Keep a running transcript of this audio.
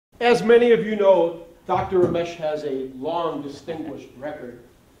As many of you know, Dr. Ramesh has a long, distinguished record.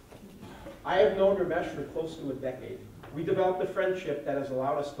 I have known Ramesh for close to a decade. We developed a friendship that has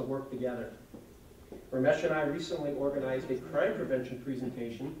allowed us to work together. Ramesh and I recently organized a crime prevention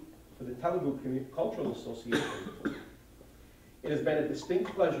presentation for the Telugu Cultural Association. It has been a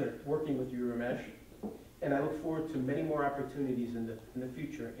distinct pleasure working with you, Ramesh, and I look forward to many more opportunities in the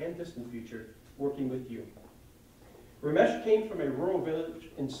future and distant future working with you. Ramesh came from a rural village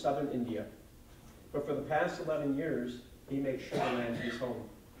in southern India, but for the past 11 years, he makes Sugar Land his home.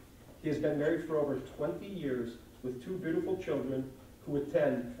 He has been married for over 20 years with 2 beautiful children who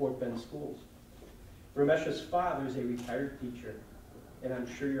attend Fort Bend schools. Ramesh's father is a retired teacher, and I'm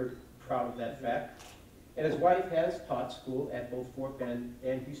sure you're proud of that fact. And his wife has taught school at both Fort Bend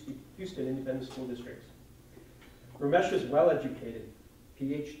and Houston Independent School Districts. Ramesh is well-educated,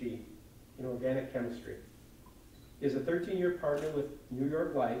 PhD in organic chemistry. He is a 13-year partner with New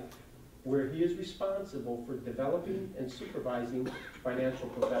York Life, where he is responsible for developing and supervising financial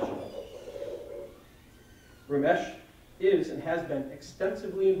professionals. Ramesh is and has been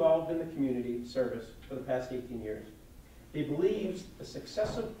extensively involved in the community service for the past 18 years. He believes the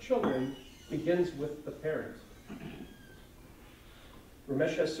success of children begins with the parents.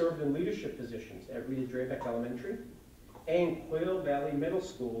 Ramesh has served in leadership positions at Rita Drabek Elementary and Quail Valley Middle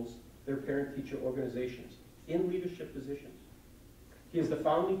Schools, their parent-teacher organizations, in leadership positions. He is the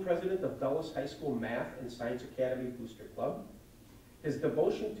founding president of Dulles High School Math and Science Academy Booster Club. His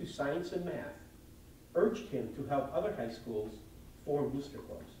devotion to science and math urged him to help other high schools form booster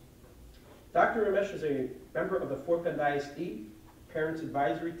clubs. Dr. Ramesh is a member of the Fort Bend ISD Parents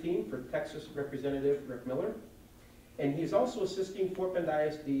Advisory Team for Texas Representative Rick Miller, and he is also assisting Fort Bend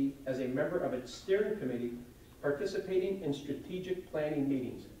ISD as a member of its steering committee, participating in strategic planning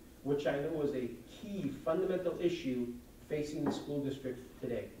meetings, which I know is a key fundamental issue facing the school district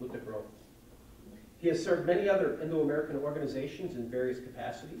today with the growth. He has served many other Indo-American organizations in various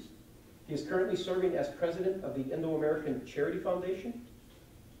capacities. He is currently serving as president of the Indo-American Charity Foundation.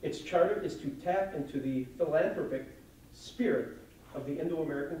 Its charter is to tap into the philanthropic spirit of the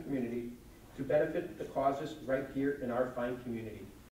Indo-American community to benefit the causes right here in our fine community.